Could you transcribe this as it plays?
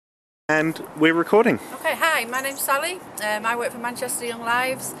And we're recording. Okay, hi, my name's Sally. I work for Manchester Young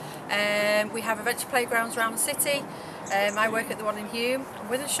Lives. We have adventure playgrounds around the city. I work at the one in Hume and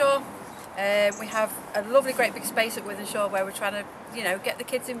Wythenshawe. We have a lovely great big space at Wythenshawe where we're trying to, get the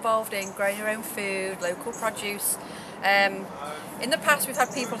kids involved in growing their own food, local produce. In the past we've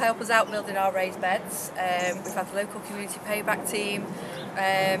had people help us out building our raised beds. We've had the local community payback team,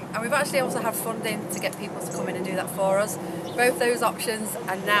 and we've actually also had funding to get people to come in and do that for us. Both those options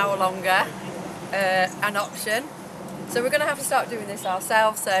are now longer an option. So we're going to have to start doing this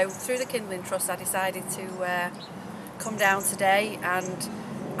ourselves. So through the Kindling Trust I decided to come down today, and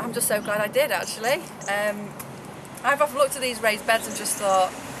I'm just so glad I did actually. I've often looked at these raised beds and just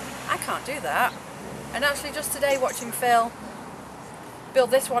thought, I can't do that. And actually just today watching Phil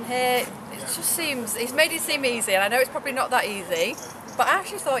build this one here, he's made it seem easy, and I know it's probably not that easy, but I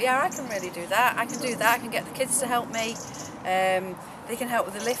actually thought, yeah, I can really do that. I can do that. I can get the kids to help me. They can help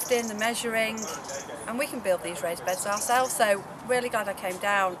with the lifting, the measuring, and we can build these raised beds ourselves. So really glad I came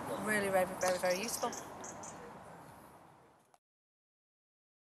down. Really, very, very, very useful.